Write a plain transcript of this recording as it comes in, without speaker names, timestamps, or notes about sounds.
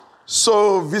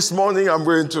So this morning I'm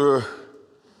going to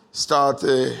start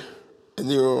a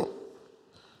new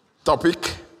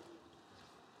topic,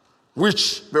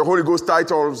 which the Holy Ghost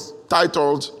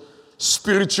titled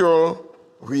Spiritual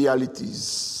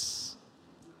Realities.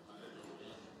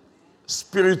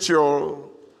 Spiritual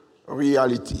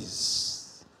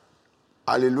Realities.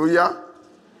 Hallelujah.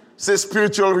 Say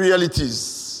spiritual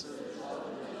realities.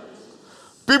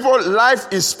 People,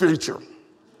 life is spiritual.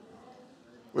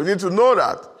 We need to know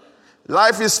that.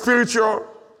 Life is spiritual,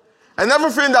 and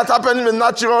everything that happens in the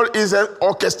natural is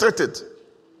orchestrated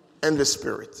in the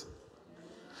spirit.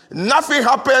 Nothing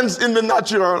happens in the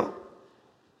natural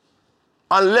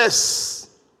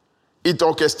unless it's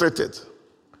orchestrated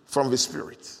from the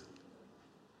spirit.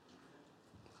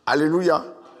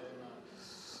 Hallelujah.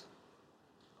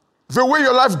 The way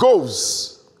your life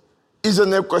goes is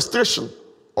an orchestration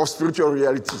of spiritual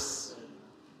realities.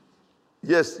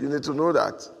 Yes, you need to know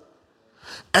that.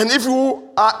 And if you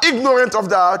are ignorant of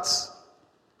that,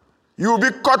 you will be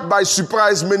caught by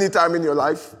surprise many times in your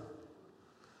life.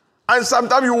 And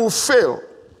sometimes you will fail.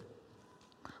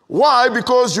 Why?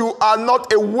 Because you are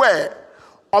not aware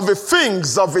of the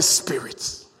things of the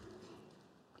spirit.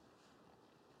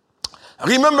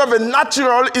 Remember, the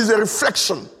natural is a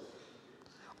reflection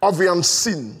of the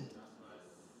unseen.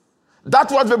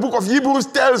 That's what the book of Hebrews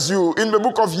tells you. In the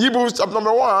book of Hebrews, chapter number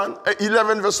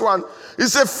 11, verse 1, it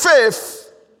says faith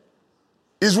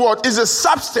is what? Is a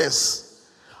substance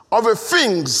of the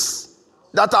things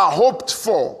that are hoped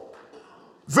for.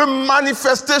 The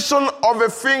manifestation of the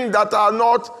things that are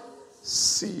not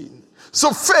seen.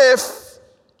 So faith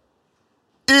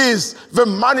is the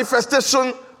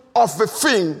manifestation of the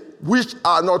things which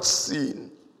are not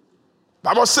seen. The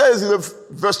Bible says in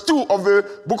verse 2 of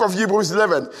the book of Hebrews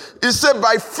 11, it said,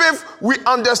 by faith we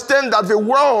understand that the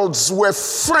worlds were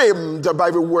framed by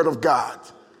the word of God.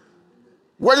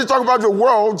 When you talk about the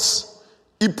worlds,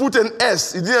 he put an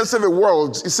S. He didn't say the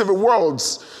worlds. He said the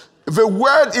worlds. The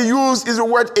word he used is the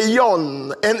word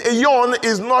aeon. And aeon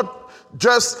is not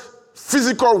just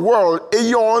physical world.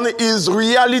 Aeon is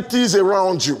realities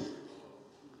around you.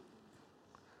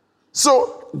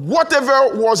 So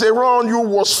whatever was around you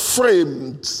was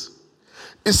framed.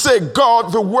 It said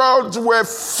God, the worlds were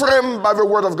framed by the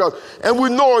word of God. And we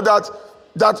know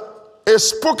that a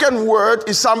spoken word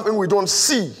is something we don't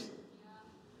see.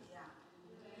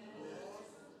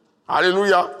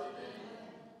 Hallelujah.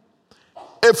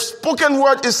 A spoken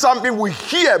word is something we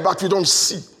hear but we don't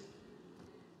see.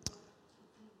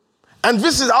 And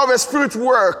this is how the spirit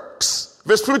works.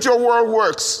 The spiritual world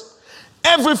works.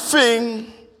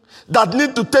 Everything that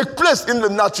needs to take place in the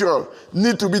natural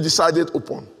need to be decided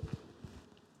upon.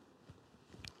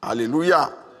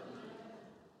 Hallelujah.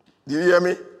 Do you hear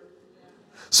me?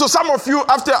 So some of you,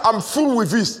 after I'm through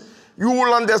with this, you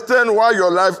will understand why your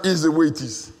life is the way it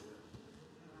is.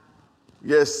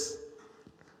 Yes.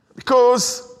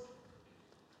 Because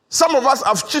some of us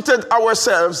have cheated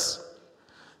ourselves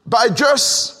by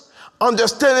just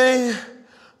understanding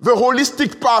the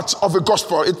holistic part of the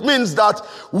gospel. It means that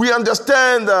we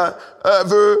understand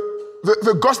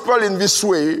the gospel in this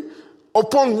way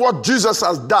upon what Jesus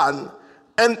has done.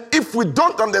 And if we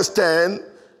don't understand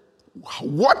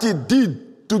what he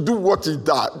did to do what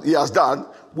he has done,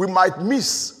 we might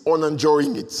miss on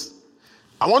enjoying it.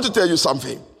 I want to tell you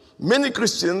something. Many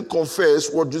Christians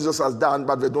confess what Jesus has done,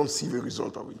 but they don't see the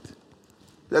result of it.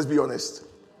 Let's be honest.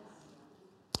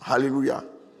 Hallelujah.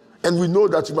 And we know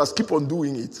that you must keep on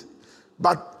doing it.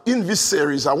 But in this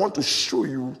series, I want to show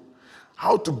you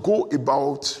how to go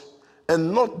about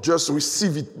and not just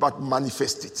receive it, but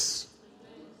manifest it.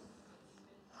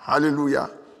 Hallelujah.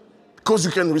 Because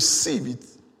you can receive it,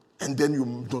 and then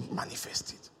you don't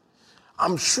manifest it.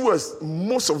 I'm sure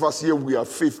most of us here, we have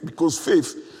faith, because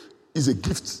faith is a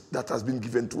gift that has been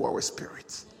given to our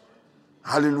spirit.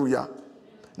 Hallelujah.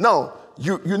 Now,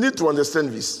 you need to understand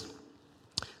this.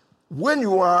 When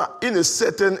you are in a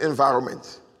certain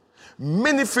environment,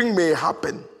 many things may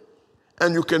happen,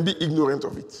 and you can be ignorant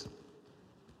of it.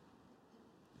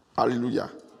 Hallelujah.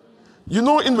 You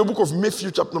know, in the book of Matthew,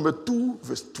 chapter number 2,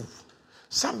 verse 2,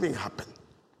 something happened.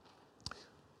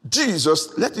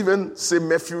 Jesus, let's even say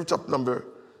Matthew, chapter number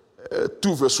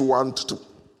 2, verse 1 to 2.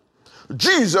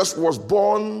 Jesus was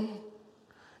born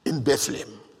in Bethlehem.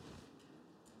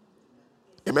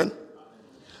 Amen?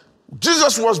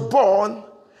 Jesus was born,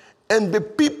 and the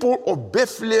people of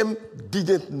Bethlehem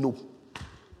didn't know.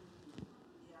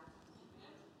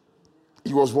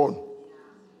 He was born.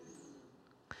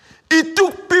 It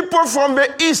took people from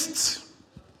the east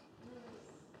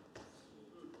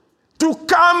to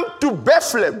come to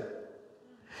Bethlehem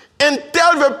and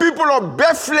tell the people of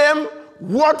Bethlehem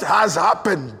what has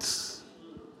happened.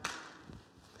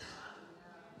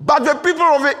 But the people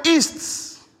of the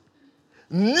East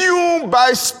knew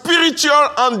by spiritual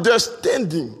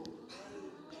understanding.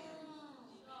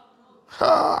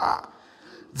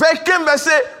 They came and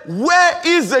said, where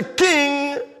is the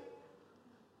king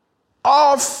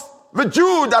of the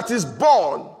Jew that is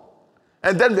born?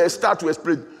 And then they start to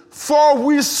explain, for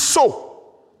we saw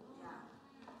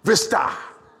the star.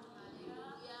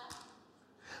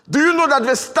 Do you know that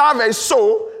the star they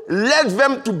saw led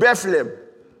them to Bethlehem?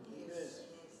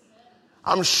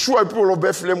 I'm sure people of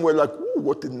Bethlehem were like, ooh,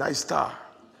 what a nice star.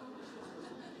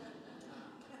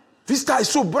 This star is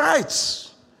so bright.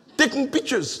 Taking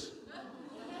pictures.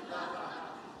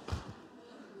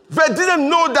 They didn't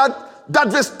know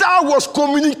that the star was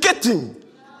communicating.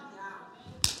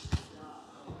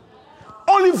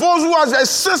 Only those who had their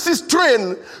senses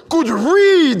trained could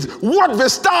read what the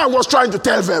star was trying to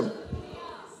tell them.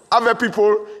 Other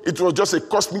people, it was just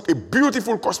a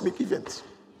beautiful cosmic event.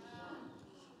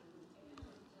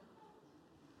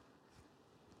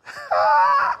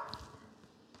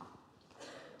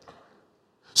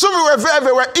 So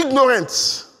they were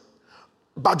ignorant,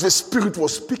 but the Spirit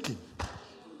was speaking.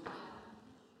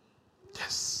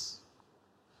 Yes.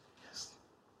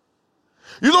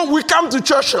 You know, we come to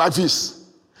church like this.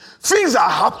 Things are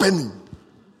happening.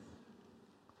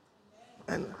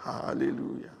 And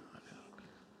hallelujah.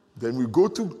 Then we go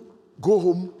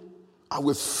home,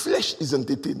 our flesh is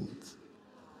entertained,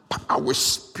 but our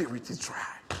spirit is dry.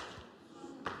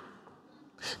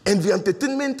 And the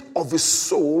entertainment of the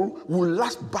soul will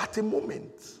last but a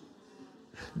moment.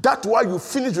 That's why you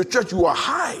finish the church, you are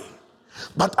high.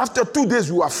 But after 2 days,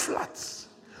 you are flat.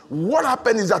 What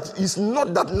happened is that it's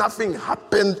not that nothing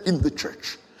happened in the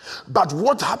church. But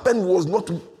what happened was not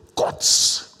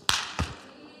caught.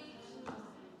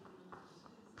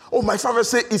 Oh, my father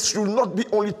said it should not be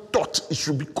only taught, it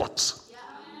should be caught.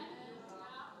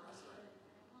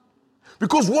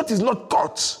 Because what is not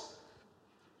caught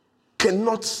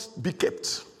cannot be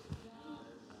kept.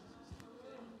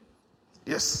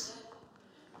 Yes.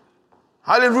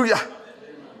 Hallelujah.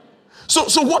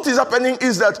 So what is happening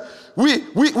is that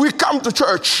we come to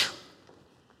church.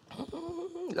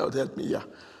 Lord help me here.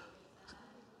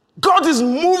 God is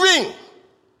moving.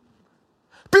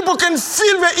 People can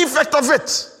feel the effect of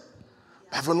it.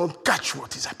 But will not catch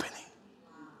what is happening.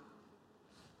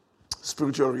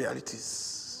 Spiritual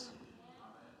realities.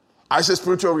 I say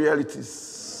spiritual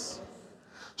realities.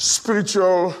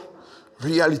 Spiritual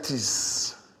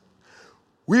realities.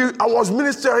 I was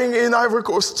ministering in Ivory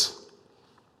Coast,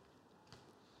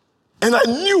 and I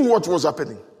knew what was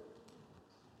happening.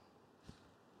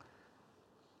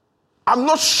 I'm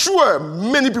not sure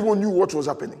many people knew what was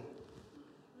happening.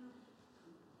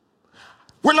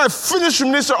 When I finished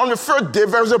ministering on the third day,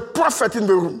 there was a prophet in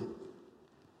the room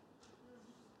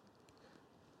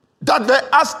that they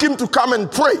asked him to come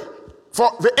and pray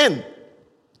for the end.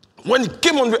 When he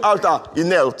came on the altar, he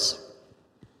knelt.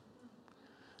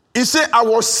 He said, I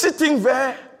was sitting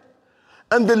there,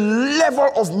 and the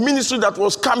level of ministry that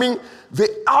was coming,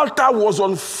 the altar was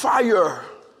on fire.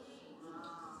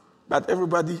 But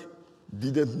everybody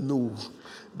didn't know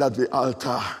that the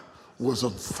altar was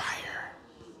on fire.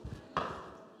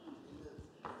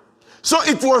 So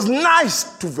it was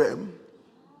nice to them,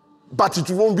 but it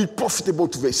won't be profitable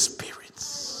to their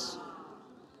spirits.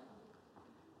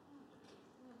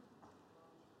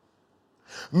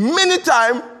 Many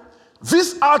times,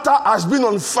 this altar has been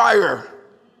on fire.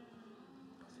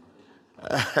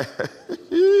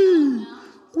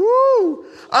 Woo.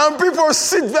 And people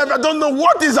sit there and don't know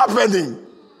what is happening.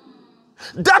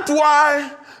 That's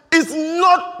why it's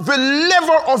not the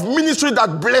level of ministry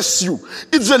that bless you.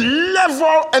 It's the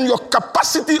level and your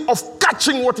capacity of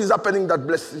catching what is happening that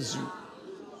blesses you.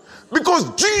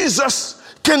 Because Jesus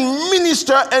can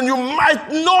minister and you might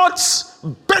not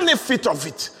benefit of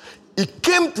it. He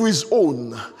came to his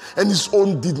own, and his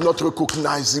own did not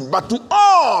recognize him. But to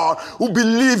all who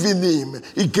believe in him,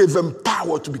 he gave them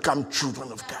power to become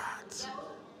children of God.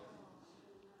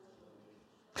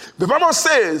 The Bible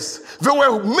says there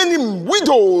were many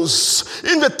widows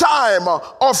in the time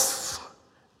of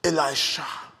Elisha,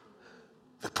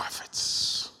 the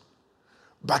prophets.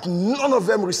 But none of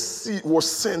them was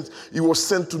sent. He was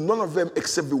sent to none of them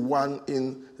except the one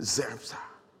in Zarephath.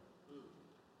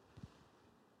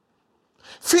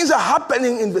 Things are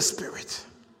happening in the spirit.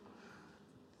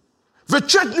 The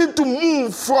church needs to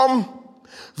move from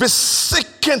the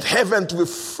second heaven to the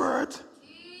third.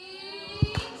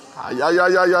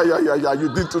 You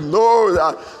need to know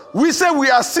that. We say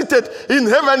we are seated in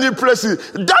heavenly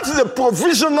places. That is a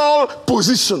provisional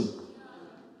position.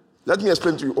 Let me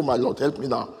explain to you. Oh my Lord, help me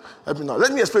now. Help me now.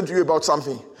 Let me explain to you about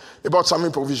something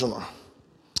provisional.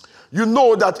 You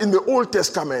know that in the Old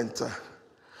Testament,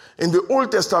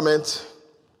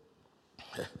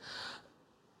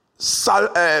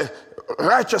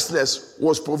 righteousness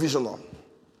was provisional.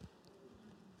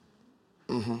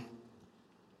 Mm-hmm.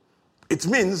 It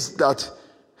means that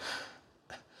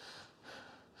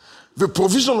the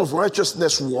provision of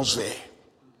righteousness was there.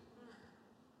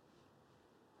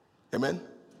 Amen?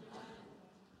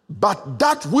 But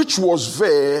that which was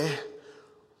there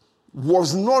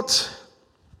was not,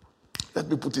 let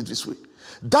me put it this way.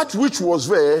 That which was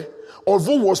there,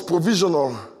 although was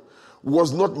provisional,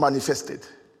 was not manifested.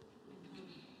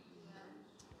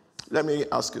 Let me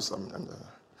ask you something.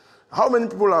 How many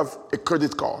people have a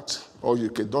credit card? Oh, you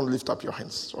can, don't lift up your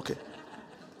hands. Okay.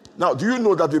 Now, do you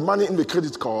know that the money in the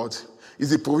credit card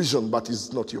is a provision, but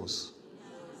it's not yours?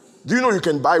 Do you know you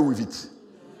can buy with it,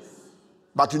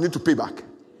 but you need to pay back?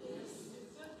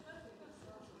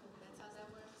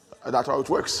 That's how it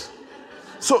works.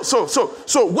 So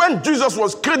when Jesus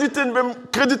was crediting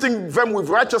them with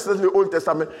righteousness in the Old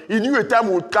Testament, he knew a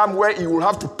time would come where he will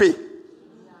have to pay.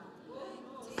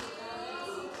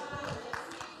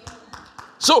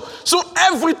 So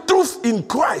every truth in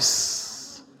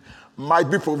Christ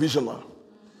might be provisional.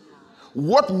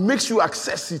 What makes you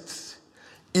access it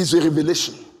is a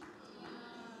revelation.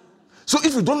 So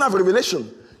if you don't have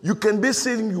revelation, you can be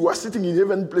saying you are sitting in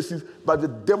heavenly places, but the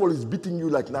devil is beating you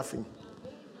like nothing.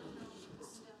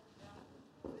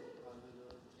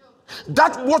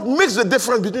 That's what makes the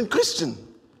difference between Christians.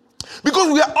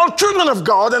 Because we are all children of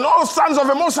God and all sons of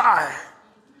the Most High.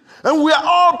 And we are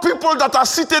all people that are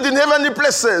seated in heavenly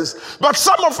places. But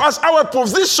some of us, our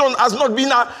position has not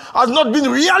been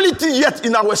reality yet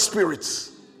in our spirits.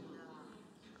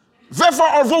 Therefore,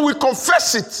 although we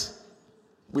confess it,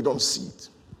 we don't see it.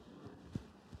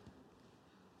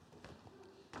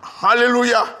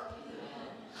 Hallelujah. Amen.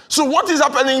 So what is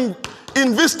happening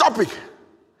in this topic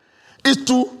is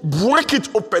to break it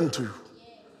open to you,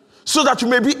 so that you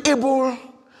may be able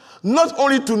not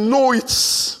only to know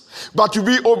it, but to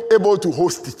be able to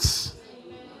host it.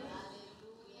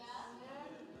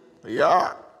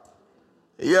 Yeah,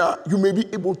 you may be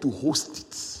able to host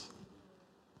it.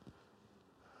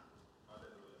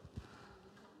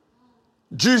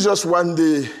 Jesus one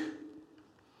day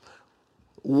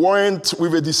went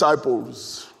with the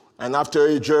disciples, and after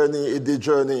a day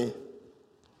journey,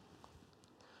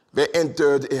 they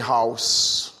entered a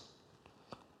house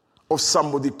of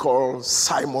somebody called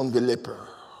Simon the leper.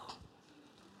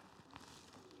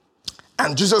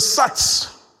 And Jesus sat,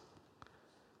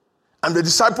 and the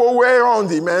disciples were around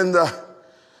him, and there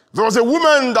was a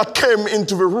woman that came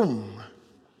into the room.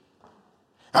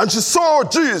 And she saw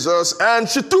Jesus, and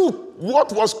she took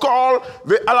what was called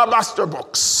the alabaster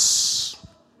box.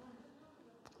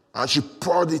 And she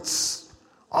poured it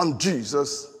on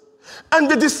Jesus. And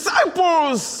the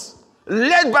disciples,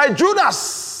 led by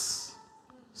Judas,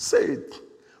 said,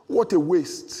 "What a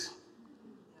waste.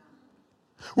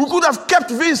 We could have kept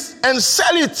this and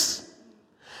sell it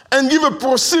and give a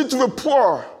proceed to the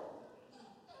poor."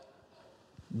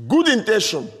 Good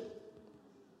intention,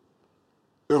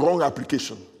 a wrong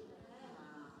application.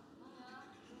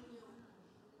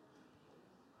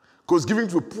 Because giving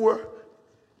to the poor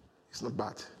is not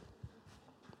bad.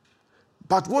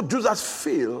 But what Judas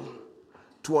failed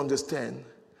to understand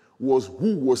was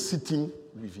who was sitting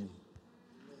with him.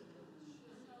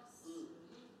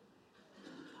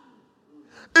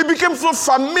 He became so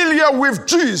familiar with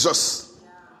Jesus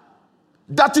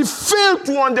that he failed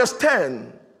to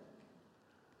understand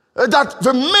that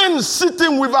the man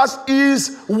sitting with us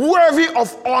is worthy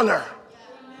of honor.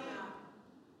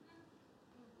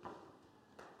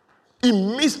 He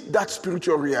missed that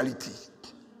spiritual reality.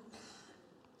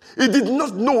 He did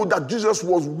not know that Jesus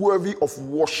was worthy of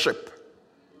worship.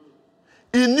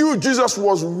 He knew Jesus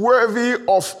was worthy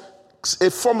of a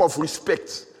form of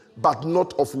respect, but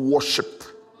not of worship.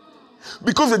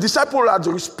 Because the disciple had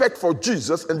respect for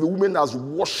Jesus and the woman has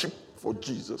worship for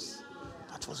Jesus.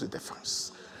 That was the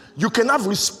difference. You can have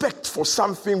respect for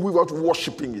something without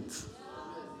worshiping it.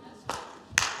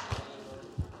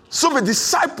 So the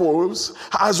disciples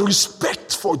has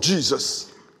respect for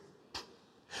Jesus,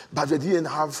 but they didn't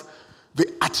have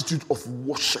the attitude of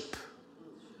worship.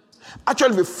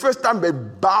 Actually, the first time they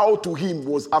bowed to him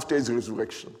was after his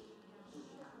resurrection.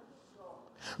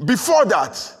 Before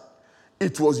that,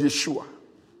 it was Yeshua,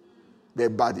 their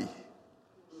body.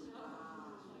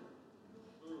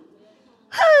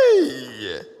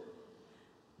 Hey!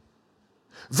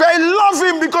 They love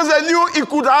him because they knew he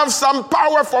could have some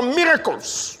power for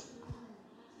miracles.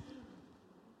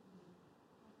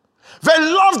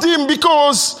 loved him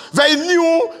because they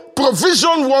knew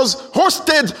provision was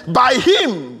hosted by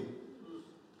him.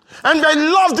 And they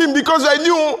loved him because they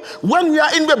knew when we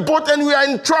are in the boat and we are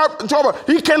in trouble,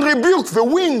 he can rebuke the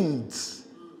wind.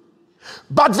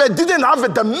 But they didn't have a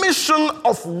dimension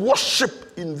of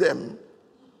worship in them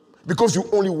because you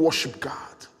only worship God.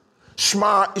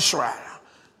 Shema Israel,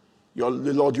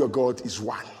 the Lord your God is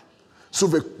one. So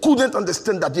they couldn't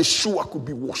understand that Yeshua could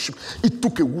be worshipped. It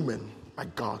took a woman, my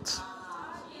God.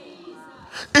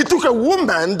 It took a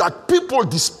woman that people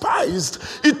despised.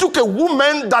 It took a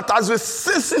woman that has the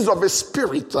senses of a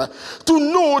spirit to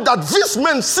know that this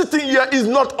man sitting here is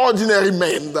not ordinary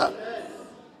man.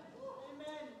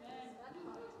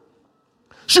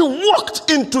 She walked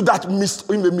into that midst,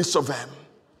 in the midst of them,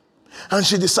 and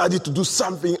she decided to do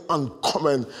something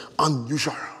uncommon,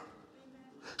 unusual.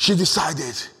 She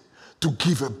decided to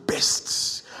give her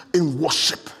best in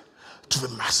worship to the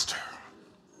Master.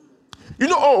 You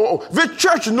know, the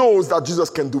church knows that Jesus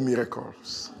can do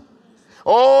miracles.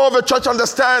 Oh, the church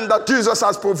understands that Jesus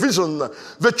has provision.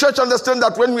 The church understands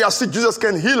that when we are sick, Jesus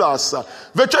can heal us.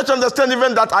 The church understands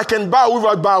even that I can bow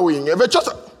without bowing. The church...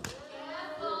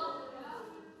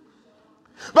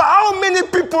 But how many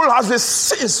people have a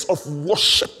sense of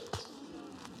worship?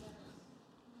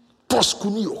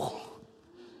 Proskunio.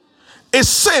 A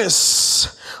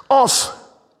sense of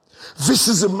this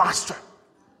is the Master.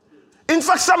 In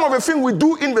fact, some of the things we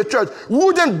do in the church, we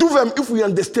wouldn't do them if we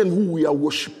understand who we are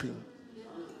worshiping.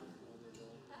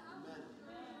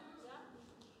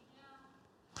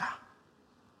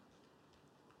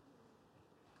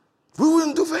 We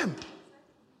wouldn't do them.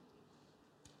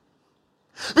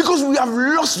 Because we have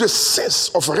lost the sense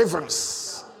of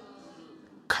reverence.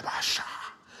 Kabasha.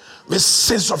 The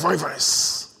sense of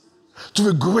reverence to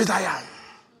the great I am.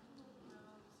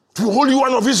 To the Holy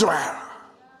One of Israel.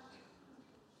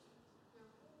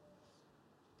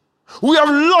 We have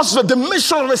lost the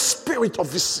dimension of the spirit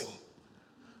of this thing.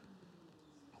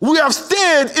 We have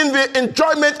stayed in the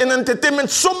enjoyment and entertainment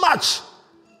so much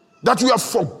that we have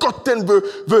forgotten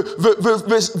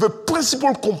the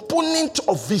principal component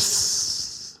of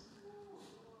this.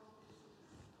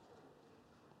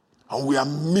 And we are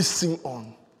missing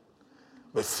on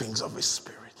the things of the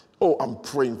Spirit. Oh, I'm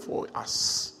praying for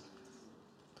us.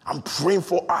 I'm praying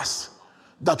for us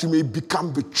that we may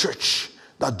become the church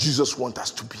that Jesus wants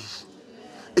us to be.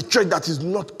 A church that is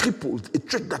not crippled, a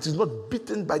church that is not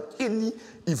beaten by any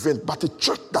event, but a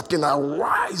church that can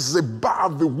arise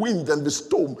above the wind and the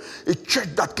storm, a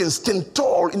church that can stand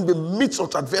tall in the midst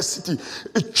of adversity,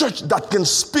 a church that can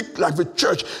speak like the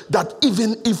church, that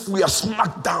even if we are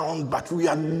smacked down, but we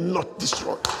are not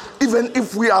destroyed, even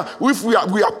if we are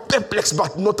perplexed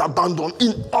but not abandoned,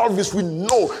 in all this we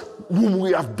know whom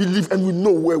we have believed and we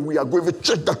know where we are going. The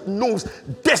church that knows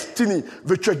destiny,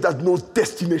 the church that knows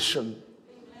destination.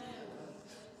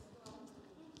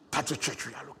 That's the church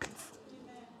we are looking for.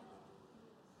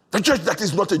 The church that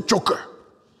is not a joker,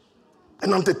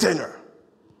 an entertainer.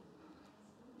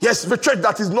 Yes, the church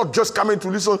that is not just coming to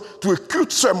listen to a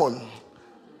cute sermon.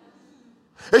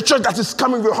 A church that is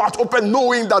coming with heart open,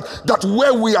 knowing that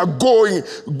where we are going,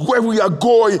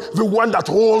 the one that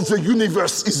holds the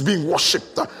universe is being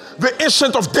worshipped. The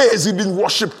Ancient of Days is being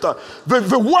worshipped.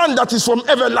 The one that is from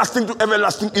everlasting to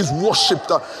everlasting is worshipped.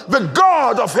 The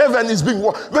God of heaven is being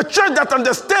worshipped. The church that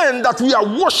understands that we are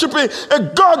worshipping a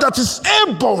God that is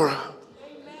able. Amen.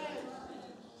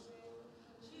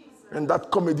 And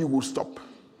that comedy will stop.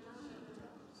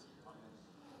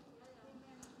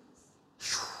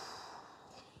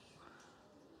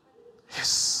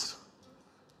 Yes.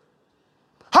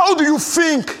 How do you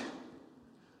think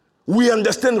we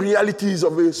understand realities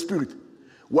of the Spirit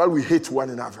while we hate one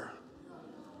another?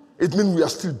 It means we are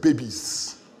still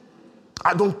babies.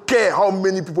 I don't care how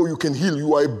many people you can heal,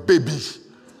 you are a baby.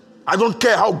 I don't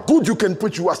care how good you can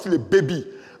preach, you are still a baby.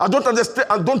 I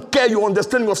don't care your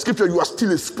understanding of Scripture, you are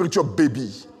still a spiritual baby.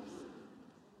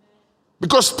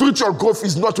 Because spiritual growth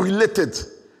is not related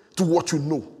to what you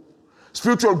know.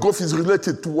 Spiritual growth is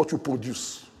related to what you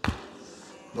produce.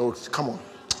 No, come on.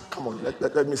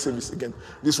 Let me say this again.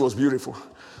 This was beautiful.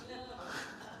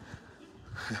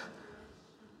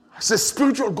 I say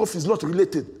spiritual growth is not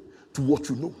related to what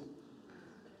you know.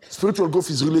 Spiritual growth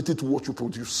is related to what you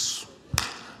produce.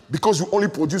 Because you only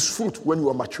produce fruit when you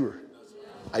are mature.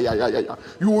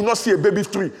 You will not see a baby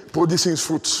tree producing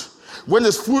fruit. When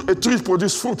a tree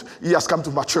produces fruit, it has come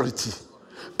to maturity.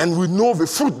 And we know the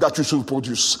fruit that you should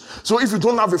produce. So if you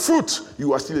don't have a fruit,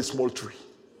 you are still a small tree.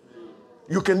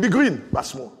 You can be green, but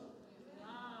small.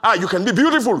 You can be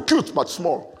beautiful, cute, but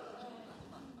small.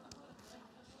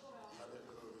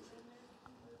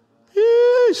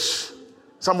 Yeesh.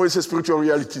 Somebody says spiritual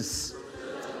realities.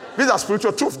 These are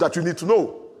spiritual truths that you need to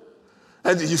know.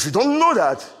 And if you don't know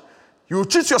that, you will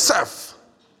cheat yourself.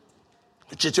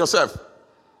 You cheat yourself.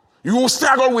 You will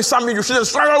struggle with something you shouldn't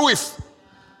struggle with.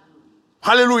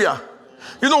 Hallelujah.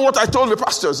 You know what I told the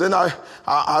pastors, and I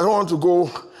don't want to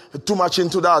go too much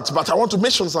into that, but I want to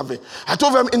mention something. I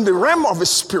told them in the realm of the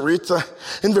spirit,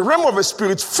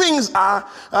 things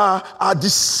are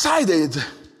decided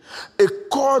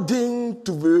according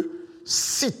to the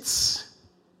seat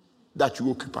that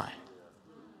you occupy.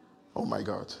 Oh my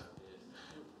God.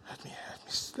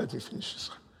 Let me finish this.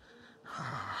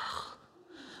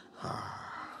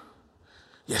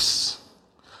 Yes.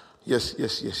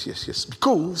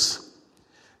 Because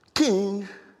king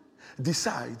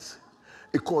decides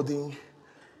according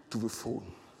to the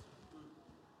throne.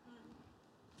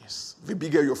 Yes. The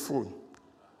bigger your throne,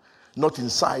 not in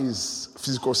size,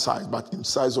 physical size, but in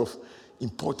size of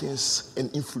importance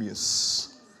and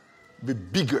influence, the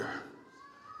bigger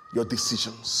your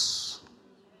decisions.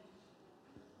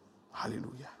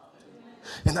 Hallelujah.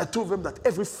 And I told them that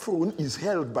every throne is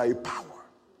held by a power.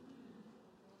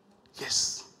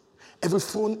 Yes. Every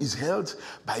throne is held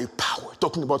by a power.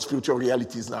 Talking about spiritual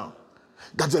realities now.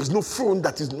 That there is no throne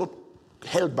that is not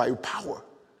held by a power.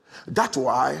 That's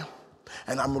why,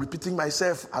 and I'm repeating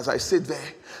myself as I said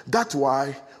there, that's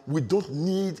why we don't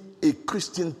need a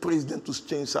Christian president to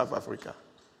change South Africa.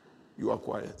 You are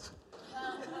quiet.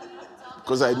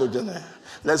 Because I know,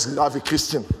 let's have a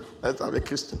Christian. Let's have a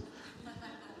Christian.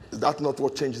 Is that not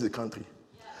what changes the country?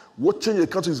 What changes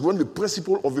the country is when the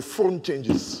principle of the throne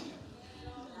changes.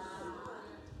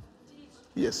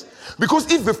 Yes. Because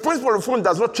if the principle of the throne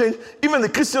does not change, even the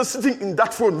Christian sitting in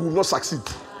that throne will not succeed.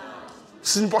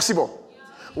 It's impossible.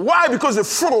 Why? Because the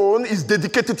throne is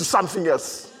dedicated to something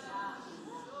else.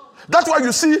 That's why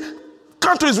you see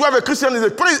countries where a Christian is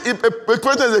a president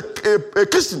is a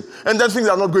Christian, and then things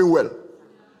are not going well.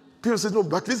 People say, no,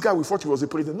 but this guy, we thought he was a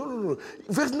president. No.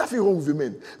 There's nothing wrong with the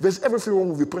man. There's everything wrong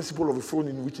with the principle of the throne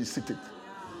in which he's sitting.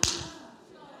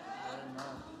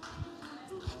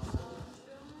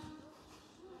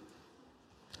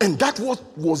 And that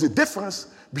was the difference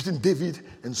between David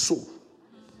and Saul.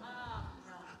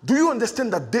 Do you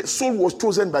understand that Saul was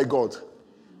chosen by God,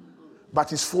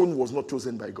 but his throne was not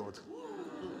chosen by God?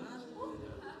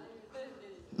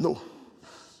 No,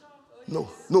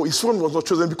 his throne was not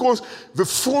chosen because the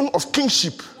throne of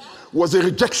kingship was a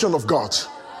rejection of God.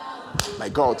 My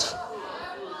God.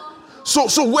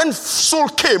 So when Saul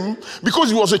came,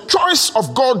 because he was a choice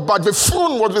of God, but the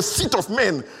throne was the seat of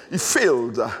men, he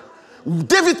failed.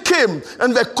 David came,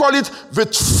 and they call it the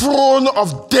throne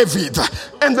of David.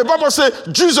 And the Bible says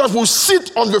Jesus will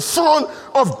sit on the throne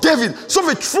of David. So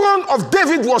the throne of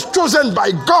David was chosen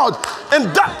by God.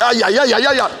 And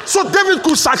that, So David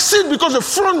could succeed because the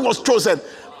throne was chosen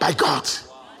by God.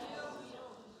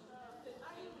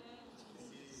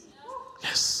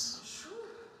 Yes.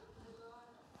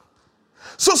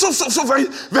 So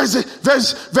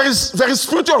there is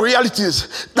spiritual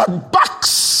realities that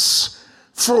backs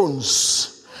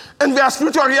thrones. And there are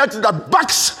spiritual realities that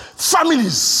backs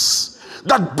families,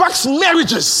 that backs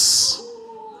marriages.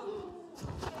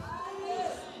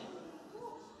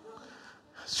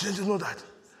 You need to know that.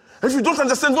 If you don't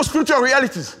understand those spiritual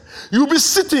realities, you'll be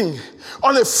sitting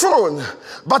on a throne,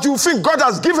 but you think God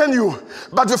has given you,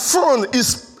 but the throne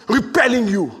is repelling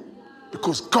you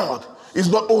because God is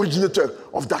not originator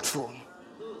of that throne.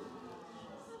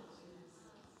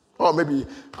 Or maybe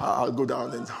I'll go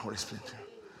down and I'll explain to you.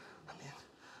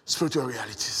 Spiritual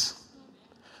realities.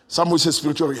 Some will say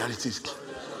spiritual realities.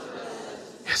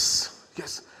 Yes.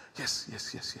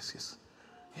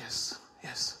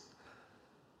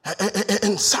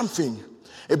 And something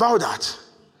about that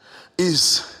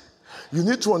is you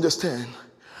need to understand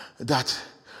that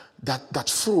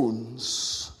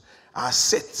thrones are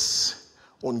set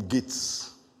on gates.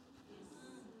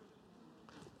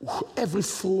 Every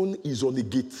throne is on a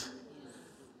gate.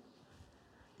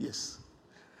 Yes.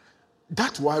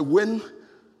 That's why when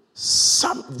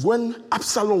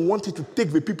Absalom wanted to take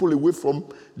the people away from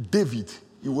David,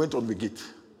 he went on the gate.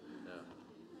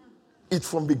 It's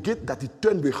from the gate that he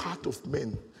turned the heart of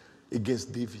men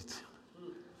against David.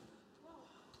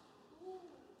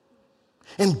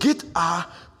 And gates are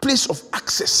place of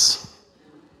access.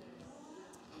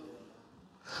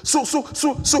 So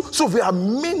there are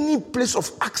many places of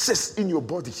access in your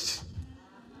body.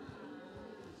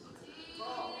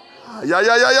 Yeah.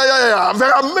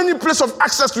 There are many places of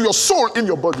access to your soul in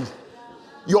your body.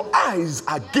 Your eyes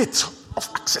are gate of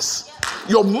access.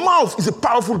 Your mouth is a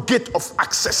powerful gate of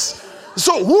access.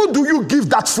 So who do you give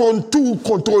that phone to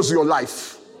controls your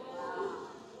life?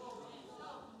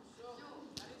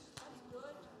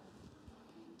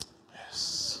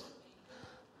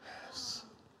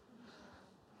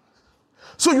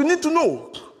 So you need to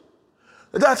know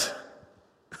that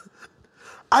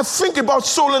I think about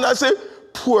soul and I say,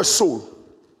 poor soul.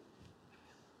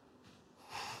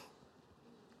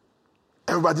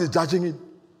 Everybody is judging him.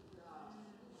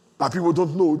 But people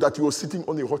don't know that you are sitting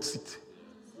on a hot seat.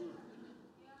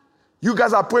 You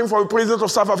guys are praying for the president of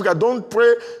South Africa. Don't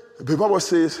pray. The Bible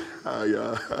says,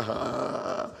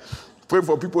 pray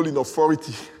for people in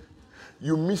authority.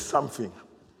 You miss something.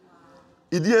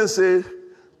 He didn't say,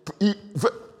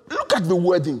 look at the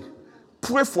wording.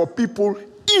 Pray for people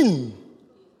in.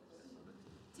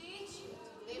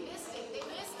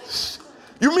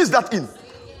 You miss that in.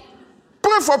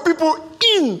 Pray for people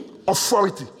in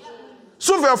authority.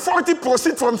 So the authority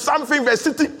proceeds from something they're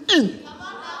sitting in.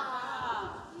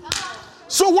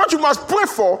 So what you must pray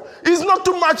for is not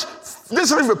too much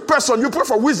necessarily the person. You pray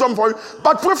for wisdom for him,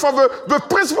 but pray for the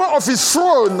principle of his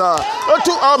throne.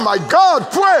 Oh my God,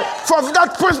 pray for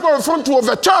that principle of the throne to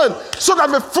overturn so that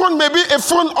the throne may be a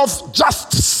throne of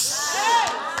justice.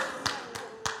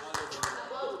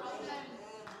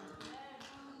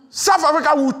 South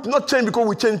Africa will not change because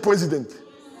we change president.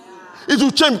 It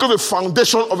will change because the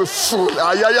foundation of a throne.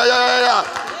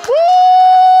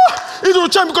 It will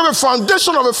change because the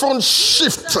foundation of a throne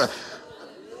shift.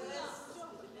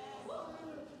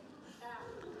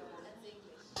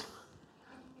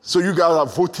 So you guys are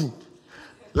voting.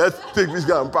 Let's take this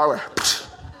guy in power.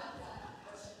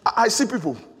 I see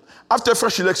people after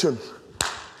fresh election.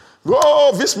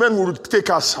 Oh, this man will take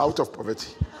us out of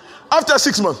poverty. After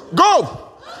 6 months, go.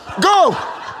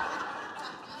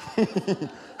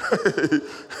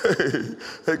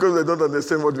 Because they don't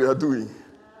understand what we are doing.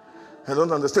 I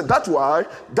don't understand. That's why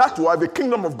the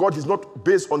kingdom of God is not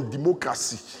based on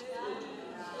democracy.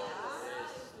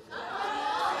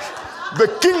 The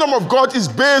kingdom of God is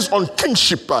based on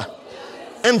kingship.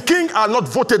 And kings are not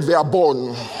voted, they are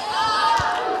born.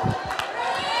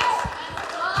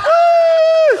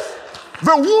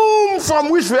 The womb from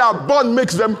which they are born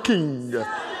makes them king.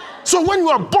 So when you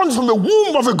are born from the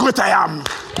womb of a great I am,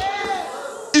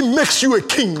 it makes you a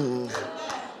king.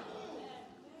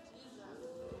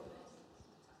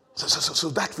 So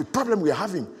that's the problem we are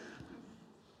having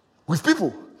with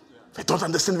people. They don't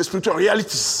understand the spiritual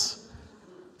realities.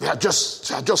 They are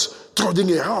just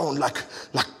trotting around like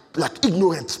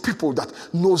ignorant people that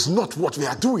knows not what they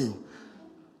are doing.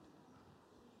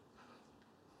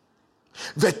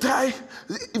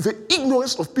 The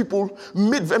ignorance of people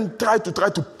made them try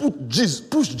to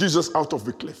push Jesus out of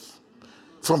the cliff,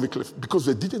 from the cliff, because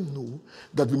they didn't know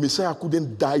that the Messiah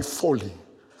couldn't die falling.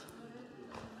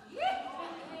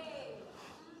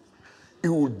 He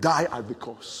would die at the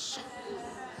cross.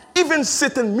 Even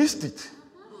Satan missed it.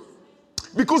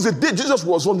 Because the day Jesus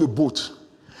was on the boat,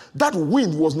 that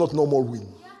wind was not normal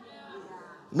wind.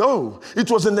 No,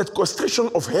 it was an orchestration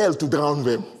of hell to drown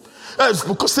them.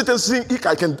 Because Satan saying,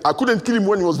 I couldn't kill him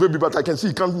when he was baby, but I can see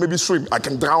he can't maybe swim. I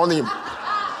can drown him.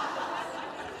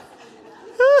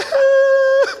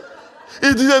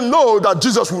 He didn't know that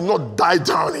Jesus would not die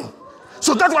drowning.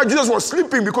 So that's why Jesus was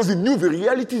sleeping, because he knew the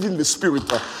realities in the spirit.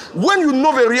 When you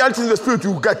know the realities in the spirit,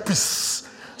 you get peace.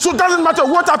 So it doesn't matter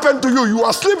what happened to you, you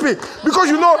are sleeping. Because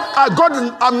you know,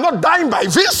 I'm not dying by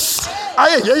this.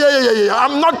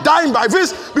 I'm not dying by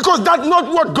this, because that's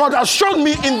not what God has shown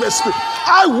me in the spirit.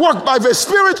 I walk by the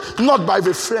spirit, not by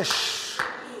the flesh.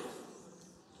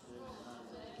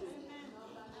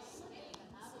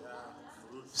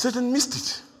 Satan missed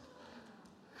it.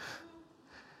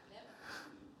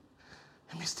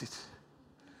 He missed it.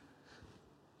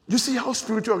 You see how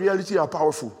spiritual reality are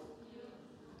powerful.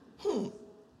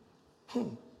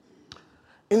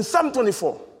 In Psalm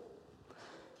 24,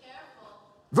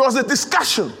 there was a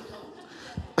discussion.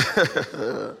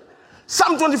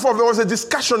 Psalm 24, there was a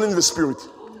discussion in the spirit.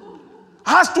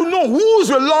 Has to know who's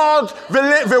the Lord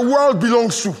the world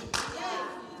belongs to.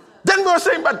 Then we were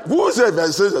saying, but who is it?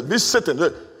 It says that this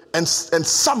Satan. And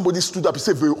somebody stood up and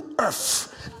said, the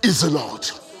earth is the Lord,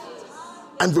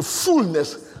 and the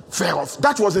fullness thereof.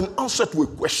 That was an answer to a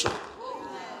question.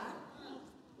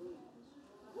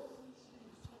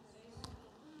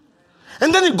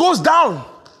 And then it goes down.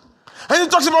 And it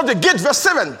talks about the gate, verse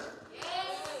 7.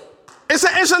 It's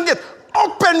an ancient gate.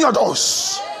 Open your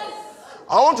doors.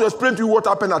 I want to explain to you what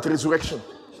happened at resurrection.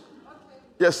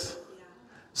 Yes.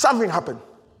 Something happened.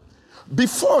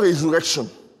 Before resurrection,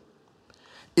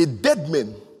 a dead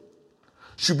man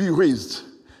should be raised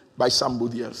by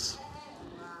somebody else.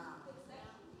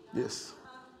 Yes.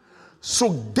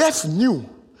 So death knew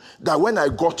that when I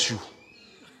got you,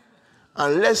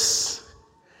 unless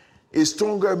a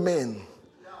stronger man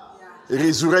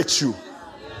resurrects you,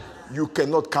 you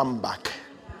cannot come back.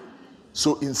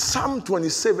 So in Psalm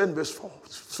 27, verse 4,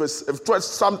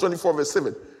 Psalm 24, verse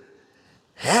 7,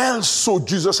 hell saw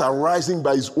Jesus arising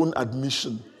by his own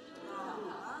admission,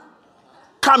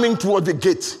 coming toward the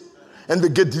gate, and the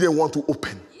gate didn't want to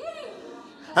open.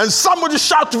 And somebody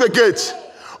shout to the gate,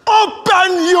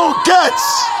 open your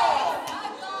gates,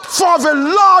 for the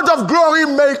Lord of glory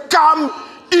may come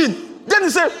in. Then he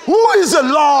said, who is the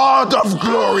Lord of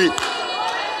glory?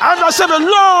 And I said, the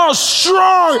Lord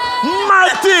strong,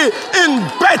 mighty in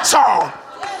battle.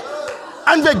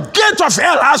 And the gate of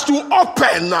hell has to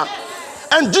open.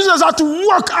 And Jesus had to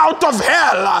walk out of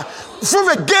hell through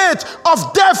the gate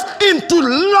of death into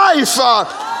life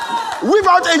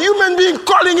without a human being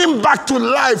calling him back to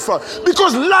life,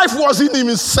 because life was in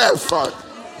himself.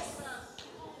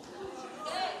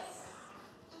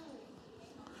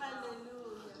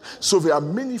 So there are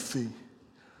many things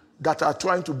that are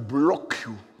trying to block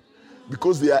you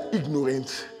because they are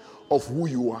ignorant of who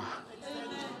you are.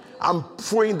 I'm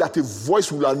praying that a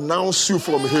voice will announce you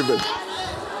from heaven.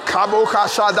 I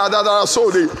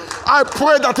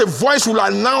pray that a voice will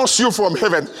announce you from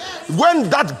heaven. When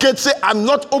that gate says, I'm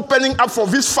not opening up for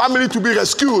this family to be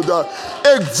rescued,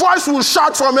 a voice will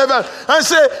shout from heaven and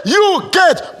say, you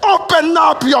gate, open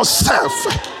up yourself.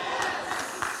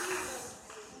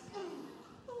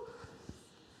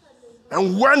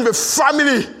 And when the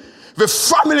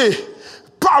family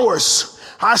powers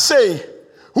are saying,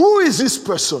 who is this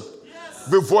person?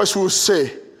 The voice will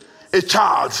say, a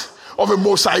child of the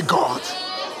Most High God,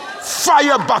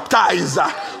 fire baptized,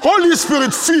 Holy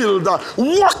Spirit filled,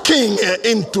 walking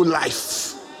into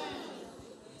life.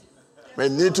 There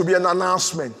need to be an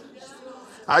announcement.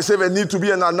 I say there need to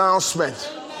be an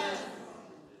announcement.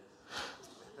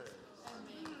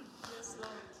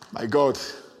 My God,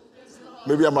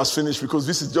 maybe I must finish because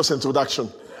this is just introduction.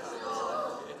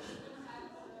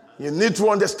 You need to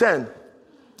understand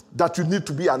that you need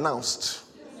to be announced.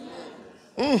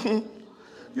 Mm-hmm.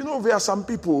 You know, there are some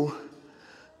people,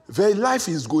 their life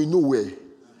is going nowhere.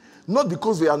 Not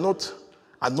because they are not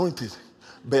anointed,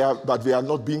 but they are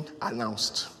not being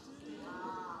announced.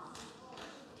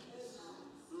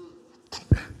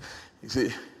 You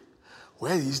see,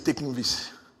 where is he taking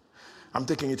this? I'm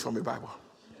taking it from the Bible.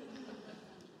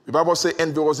 The Bible says,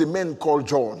 and there was a man called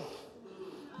John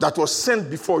that was sent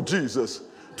before Jesus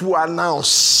to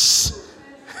announce.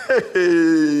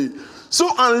 So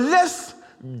unless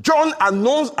John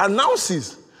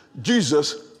announces,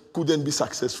 Jesus couldn't be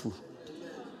successful.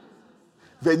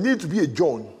 There need to be a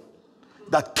John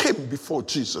that came before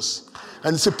Jesus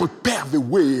and said, prepare the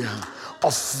way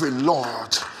of the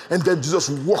Lord. And then Jesus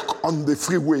walked on the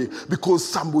freeway because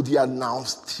somebody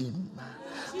announced him.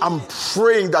 I'm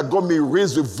praying that God may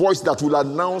raise a voice that will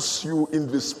announce you in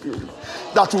the spirit,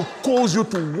 that will cause you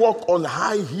to walk on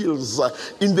high heels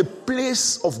in the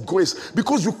place of grace,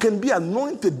 because you can be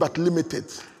anointed but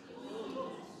limited.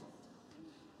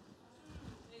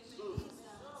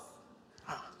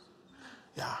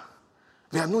 Yeah.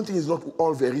 The anointing is not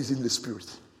all there is in the spirit.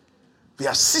 There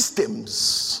are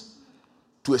systems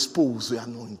to expose the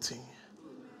anointing.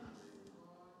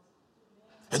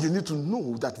 And you need to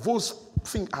know that those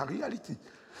things are reality.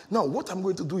 Now, what I'm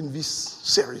going to do in this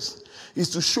series is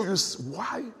to show you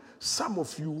why some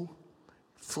of you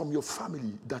from your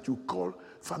family that you call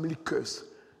family curse,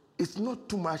 it's not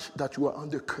too much that you are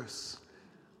under curse.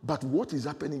 But what is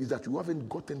happening is that you haven't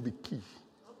gotten the key.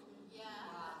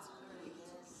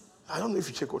 I don't know if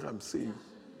you check what I'm saying.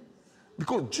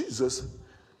 Because Jesus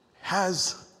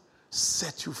has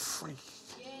set you free.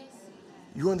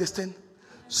 You understand?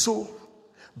 So,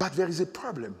 but there is a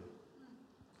problem.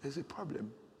 There's a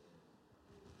problem.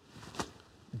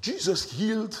 Jesus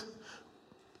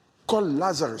called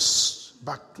Lazarus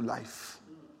back to life.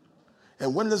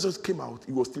 And when Lazarus came out,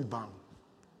 he was still bound.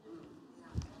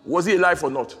 Was he alive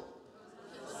or not?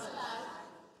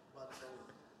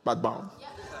 But bound.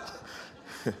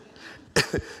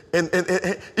 and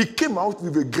he came out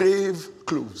with a grave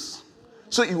clothes.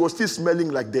 So he was still smelling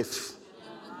like death.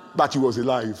 But he was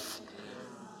alive.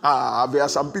 There are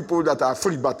some people that are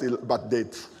free but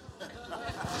dead.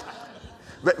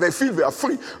 They feel they are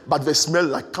free, but they smell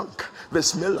like conk. They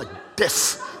smell like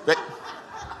death. Yeah.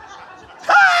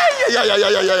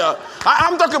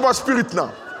 I'm talking about spirit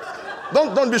now.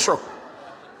 Don't be shocked.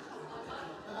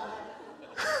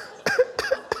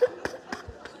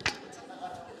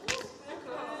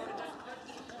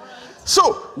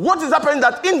 So, what is happening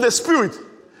that in the spirit,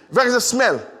 there is a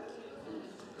smell.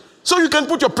 So you can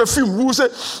put your perfume. We will say,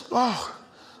 oh.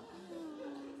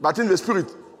 But in the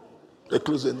spirit, they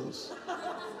close their nose.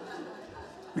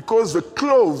 Because the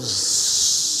clothes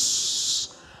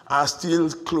are still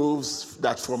clothes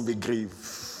that from the grave.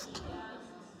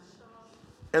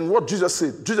 And what Jesus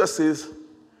said? Jesus says,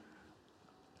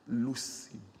 loose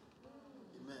him.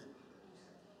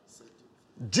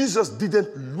 Jesus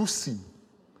didn't loose him.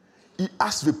 He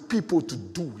asked the people to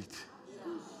do it.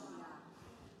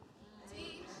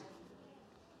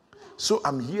 So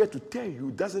I'm here to tell you,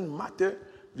 it doesn't matter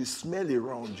the smell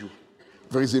around you.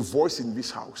 There is a voice in this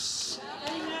house.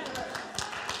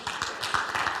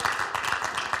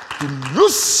 To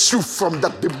loose you from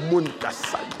that demonic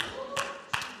assignment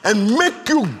and make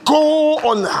you go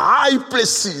on high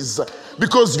places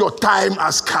because your time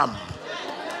has come.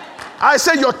 I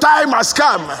say your time has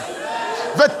come.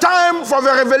 The time for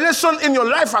the revelation in your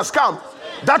life has come.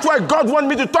 That's why God wants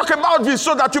me to talk about this,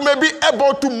 so that you may be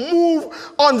able to move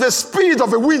on the speed of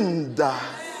the wind. I'm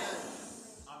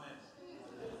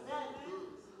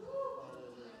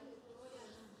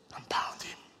bound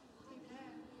him.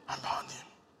 I'm bound him.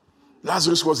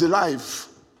 Lazarus was alive,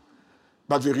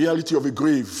 but the reality of the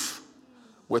grave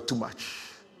were too much.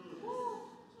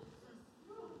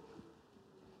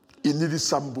 He needed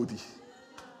somebody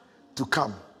to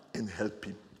come and help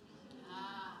him.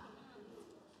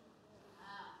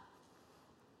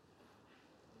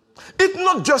 It's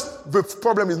not just, the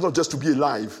problem is not just to be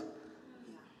alive.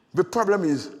 The problem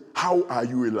is, how are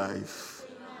you alive?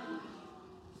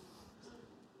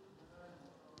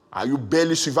 Are you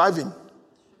barely surviving?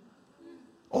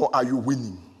 Or are you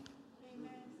winning?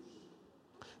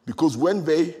 Because when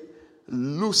they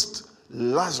loosed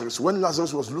Lazarus, when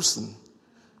Lazarus was loosened,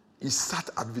 he sat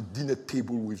at the dinner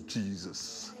table with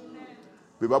Jesus.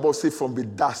 The Bible says, from the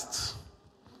dust,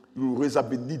 you will raise up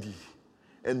the needy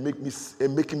and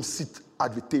make him sit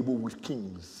at the table with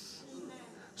kings.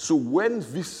 So when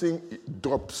this thing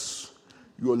drops,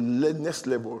 your next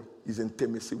level is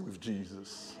intimacy with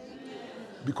Jesus.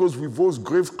 Because with those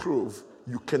grave clothes,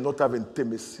 you cannot have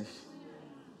intimacy.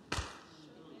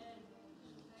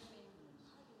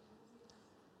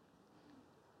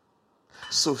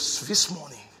 So this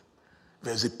morning,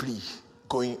 there's a plea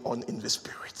going on in the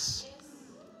spirits.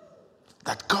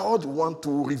 That God wants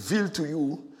to reveal to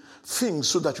you things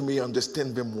so that you may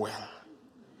understand them well.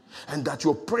 And that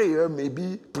your prayer may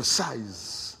be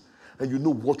precise. And you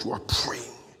know what you are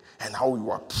praying and how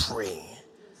you are praying.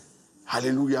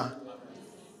 Hallelujah.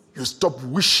 You stop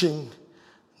wishing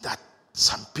that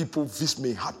some people, this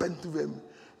may happen to them.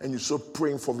 And you start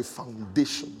praying for the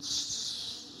foundations.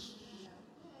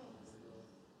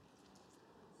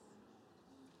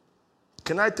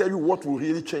 Can I tell you what will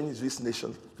really change this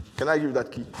nation? Can I give you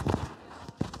that key?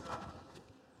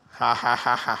 Ha ha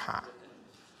ha ha ha.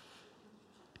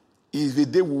 Is the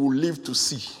day we will live to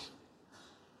see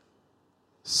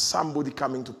somebody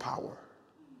coming to power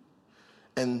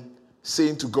and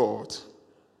saying to God,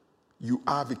 you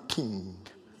are the king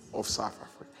of South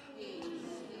Africa.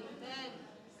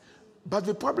 But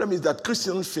the problem is that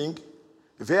Christians think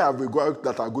they are the God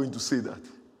that are going to say that.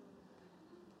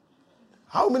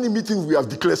 How many meetings we have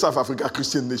declared South Africa a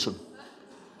Christian nation?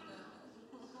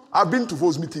 I've been to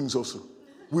those meetings also.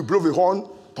 We blow the horn,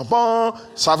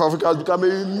 South Africa has become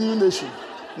a new nation.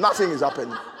 Nothing is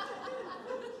happening.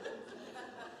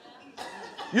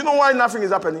 You know why nothing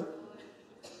is happening?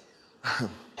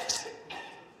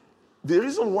 The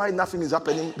reason why nothing is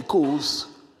happening, because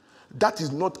that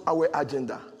is not our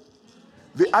agenda.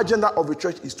 The agenda of the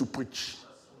church is to preach.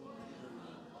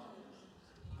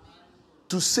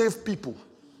 To save people.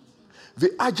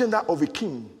 The agenda of a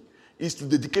king is to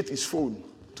dedicate his throne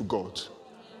to God.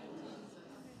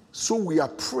 So we are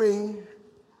praying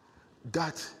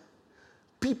that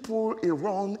people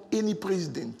around any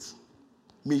president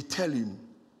may tell him,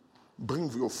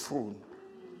 bring your throne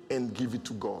and give it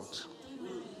to God.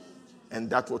 And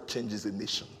that's what changes the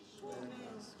nation.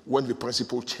 When the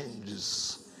principle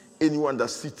changes, anyone that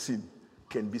sits in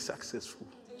can be successful.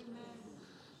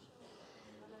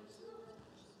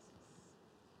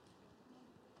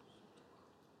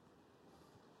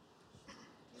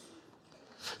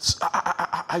 So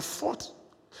I thought,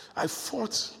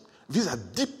 these are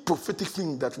deep prophetic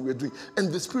things that we are doing.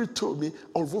 And the Spirit told me,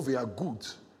 although they are good,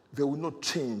 they will not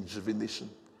change the nation.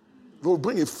 They will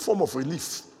bring a form of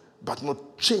relief, but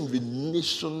not change the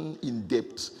nation in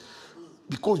depth.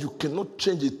 Because you cannot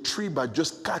change a tree by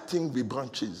just cutting the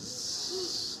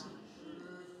branches.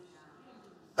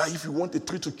 If you want a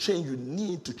tree to change, you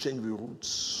need to change the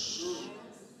roots.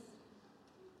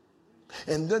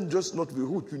 And then just not the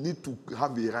root, you need to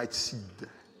have the right seed.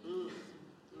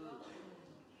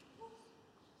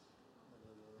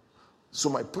 So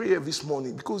my prayer this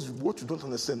morning, because what you don't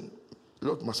understand,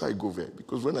 Lord, must I go there?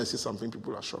 Because when I say something,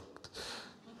 people are shocked.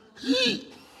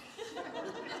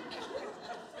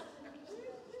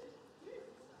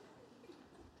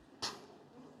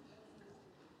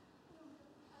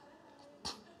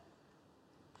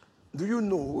 Do you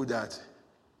know that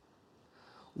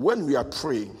when we are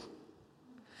praying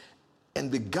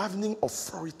and the governing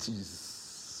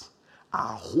authorities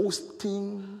are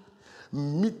hosting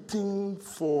meeting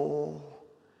for,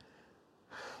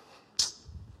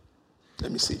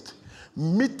 let me say it,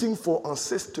 meeting for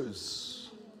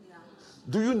ancestors,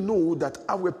 do you know that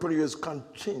our prayers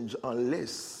can't change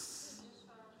unless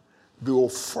the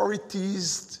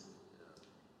authorities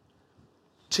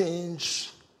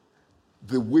change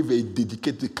the way they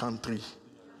dedicate the country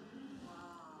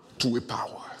to a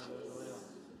power?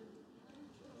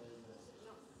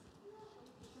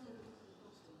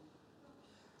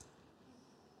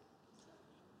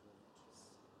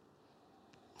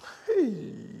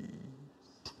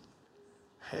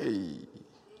 Hey.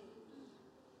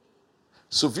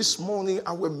 So this morning,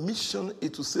 our mission is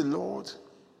to say, Lord,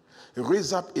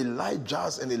 raise up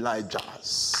Elijahs and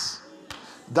Elijahs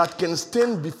that can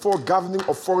stand before governing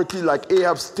authority like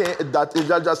that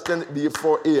Elijah stand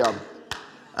before Ahab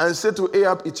and say to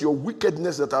Ahab, it's your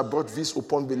wickedness that I brought this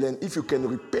upon the land. If you can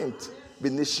repent, the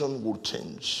nation will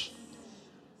change.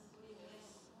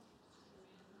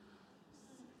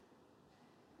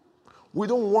 We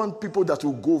don't want people that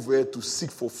will go there to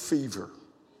seek for favor.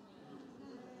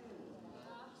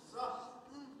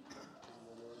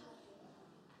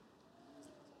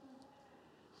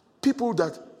 People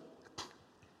that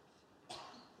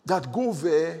go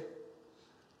there,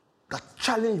 that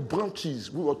challenge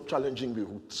branches without challenging the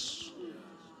roots.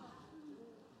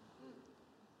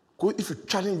 Because if you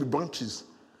challenge the branches,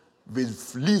 the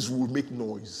leaves will make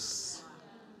noise.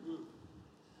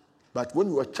 But when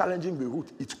you are challenging the root,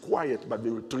 it's quiet, but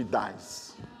the tree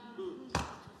dies.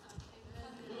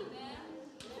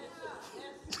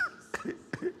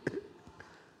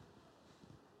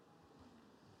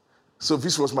 So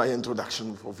this was my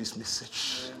introduction for this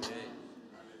message.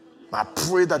 I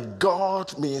pray that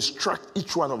God may instruct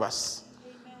each one of us,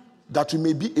 that we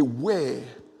may be aware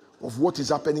of what is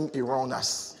happening around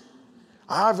us.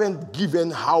 I haven't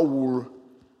given how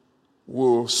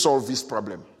we'll solve this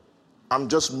problem. I'm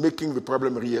just making the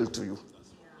problem real to you.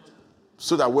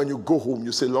 So that when you go home,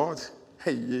 you say, Lord,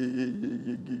 hey,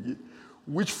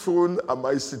 which phone am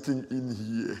I sitting in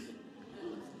here?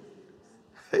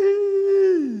 Hey.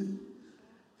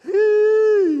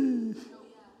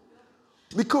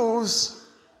 Because,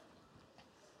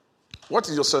 what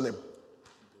is your surname?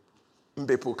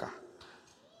 Mpepuka.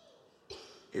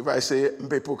 If I say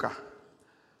Mpepuka,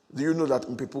 do you know that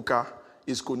Mpepuka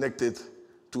is connected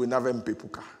to another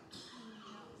Mpepuka?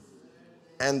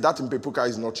 And that Mpepuka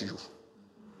is not you,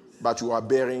 but you are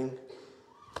bearing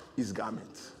his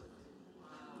garment.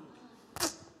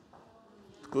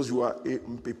 Because you are a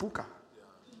Mpepuka.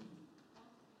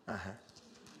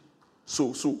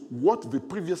 So what the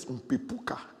previous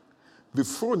Mpepuka, the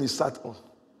throne he sat on,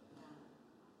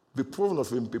 the throne of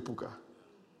Mpepuka,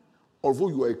 although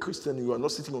you are a Christian, you are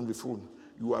not sitting on the throne,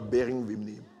 you are bearing the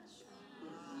name.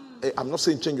 I'm not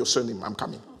saying change your surname, I'm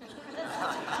coming.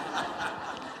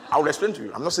 I will explain to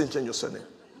you. I'm not saying change your surname.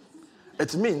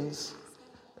 It means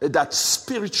that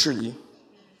spiritually,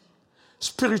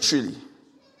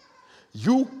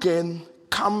 you can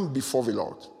come before the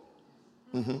Lord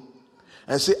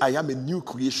and say, I am a new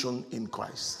creation in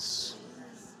Christ.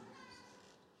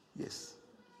 Yes.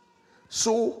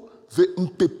 So, the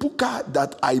Mpepuka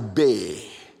that I bear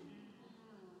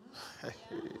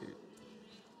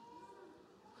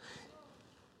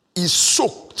is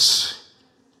soaked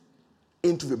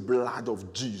into the blood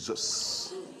of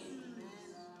Jesus.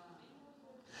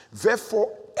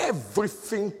 Therefore,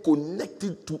 everything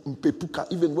connected to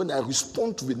Mpepuka, even when I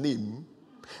respond to the name,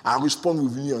 I respond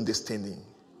with new understanding.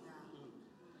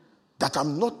 That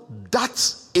I'm not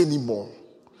that anymore.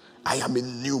 I am a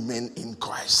new man in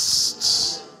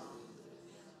Christ.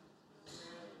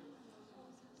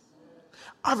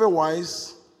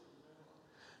 Otherwise,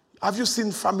 have you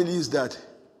seen families that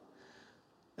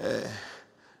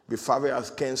the father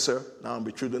has cancer, now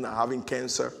the children are having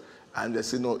cancer, and they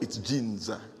say, no, it's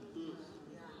genes.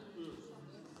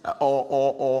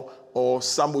 Or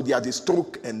somebody had a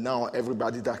stroke, and now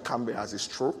everybody that comes there has a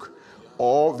stroke.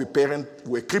 Or the parents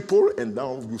were crippled, and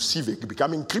now you see them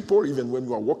becoming crippled. Even when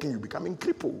you are walking, you're becoming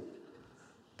crippled.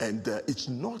 And it's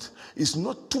not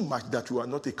too much that you are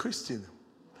not a Christian.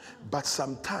 But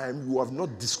sometimes you have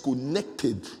not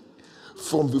disconnected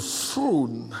from the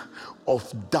throne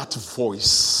of that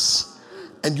voice.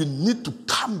 And you need to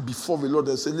come before the Lord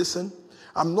and say, listen,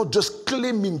 I'm not just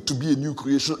claiming to be a new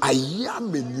creation. I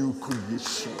am a new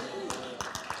creation.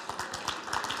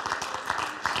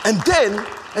 And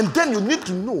then you need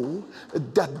to know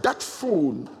that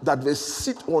throne that they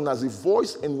sit on as a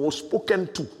voice and was spoken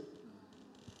to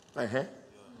Uh-huh.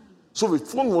 So the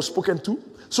phone was spoken to.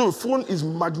 So the phone is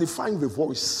magnifying the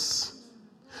voice.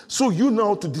 So you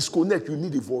now to disconnect, you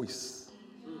need a voice.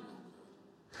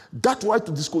 That's why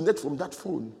to disconnect from that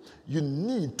phone, you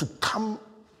need to come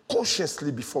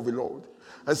consciously before the Lord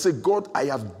and say, God, I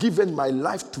have given my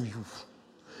life to you.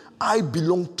 I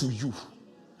belong to you.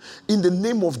 In the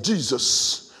name of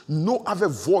Jesus, no other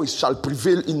voice shall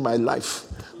prevail in my life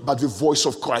but the voice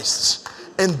of Christ.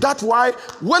 And that's why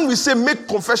when we say make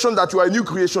confession that you are a new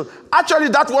creation, actually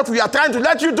that's what we are trying to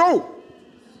let you do.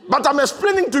 But I'm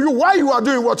explaining to you why you are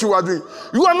doing what you are doing.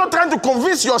 You are not trying to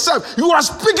convince yourself. You are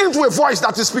speaking to a voice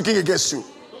that is speaking against you.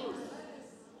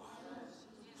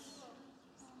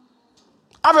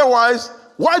 Otherwise,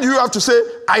 why do you have to say,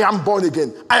 I am born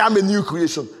again? I am a new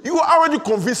creation. You are already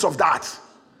convinced of that.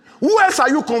 Who else are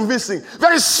you convincing?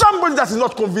 There is somebody that is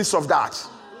not convinced of that.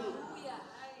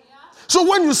 So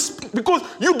when you speak, because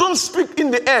you don't speak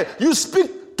in the air, you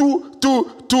speak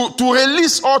to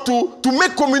release or to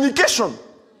make communication.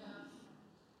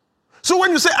 So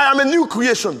when you say, I am a new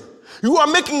creation, you are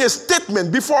making a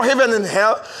statement before heaven and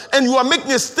hell, and you are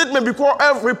making a statement before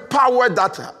every power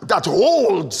that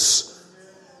holds.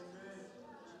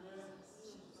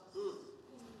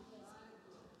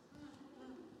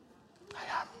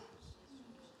 I am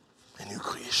a new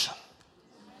creation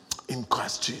in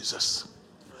Christ Jesus.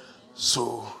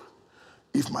 So,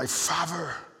 if my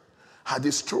father had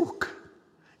a stroke,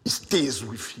 it stays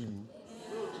with him.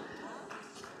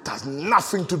 It has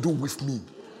nothing to do with me.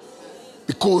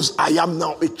 Because I am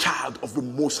now a child of the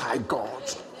Most High God.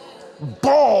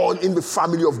 Born in the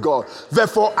family of God.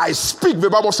 Therefore, I speak. The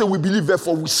Bible says we believe,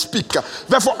 therefore we speak.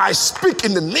 Therefore, I speak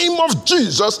in the name of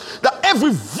Jesus that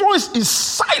every voice is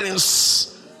silenced.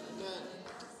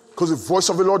 Because the voice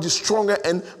of the Lord is stronger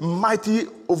and mighty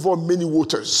over many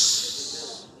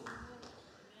waters.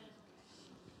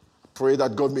 Pray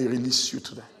that God may release you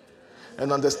today.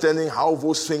 And understanding how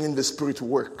those things in the spirit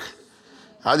work.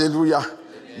 Hallelujah.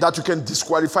 That you can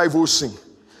disqualify those things.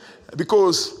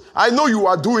 Because I know you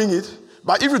are doing it,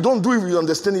 but if you don't do it with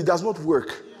understanding, it does not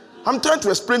work. I'm trying to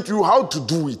explain to you how to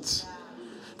do it.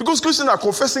 Because Christians are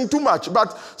confessing too much,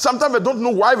 but sometimes they don't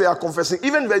know why they are confessing.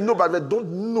 Even they know, but they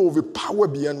don't know the power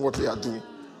behind what they are doing.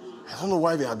 I don't know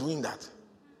why they are doing that.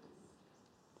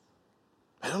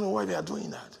 I don't know why they are doing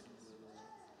that.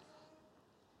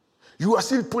 You are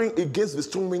still praying against the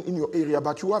strong men in your area,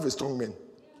 but you have a strong man.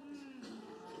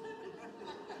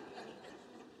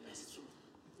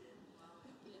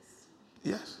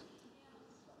 Yes.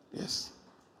 Yes.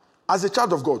 As a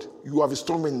child of God, you have a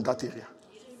strong man in that area.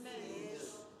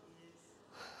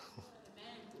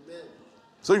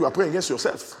 So you are praying against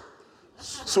yourself.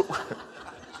 So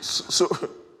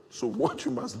what you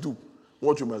must do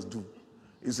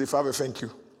is say, Father, thank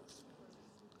you.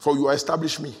 For you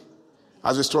established me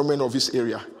as a strong man of this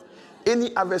area.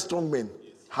 Any other strong man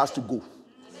has to go.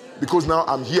 Because now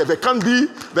I'm here. There can't be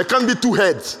two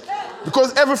heads.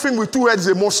 Because everything with two heads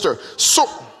is a monster. So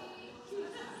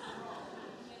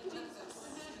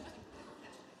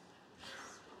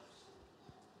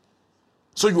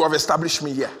you have established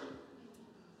me here.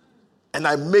 And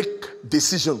I make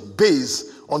decisions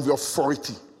based on the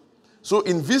authority. So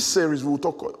in this series, we'll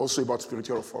talk also about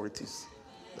spiritual authorities.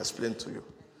 I'll explain to you.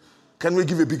 Can we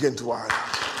give a big hand to our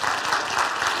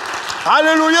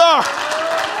Hallelujah!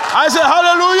 I say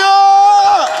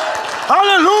hallelujah!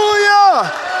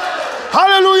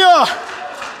 Hallelujah!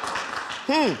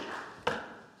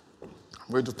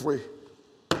 I'm going to pray.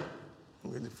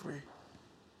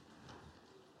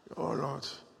 Oh Lord.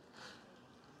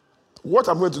 What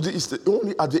I'm going to do is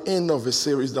only at the end of the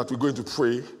series that we're going to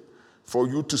pray for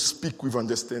you to speak with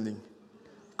understanding.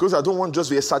 Because I don't want just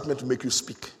the excitement to make you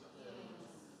speak.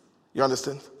 You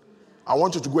understand? I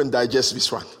want you to go and digest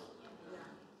this one.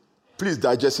 Please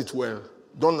digest it well.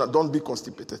 Don't be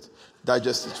constipated.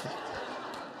 Digest it well.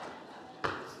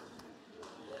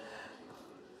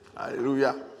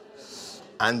 Hallelujah.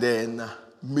 And then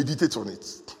meditate on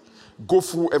it. Go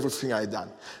through everything I done.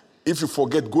 If you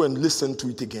forget, go and listen to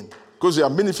it again. Because there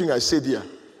are many things I said here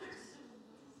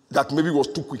that maybe was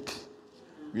too quick.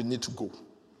 You need to go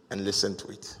and listen to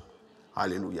it.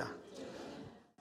 Hallelujah.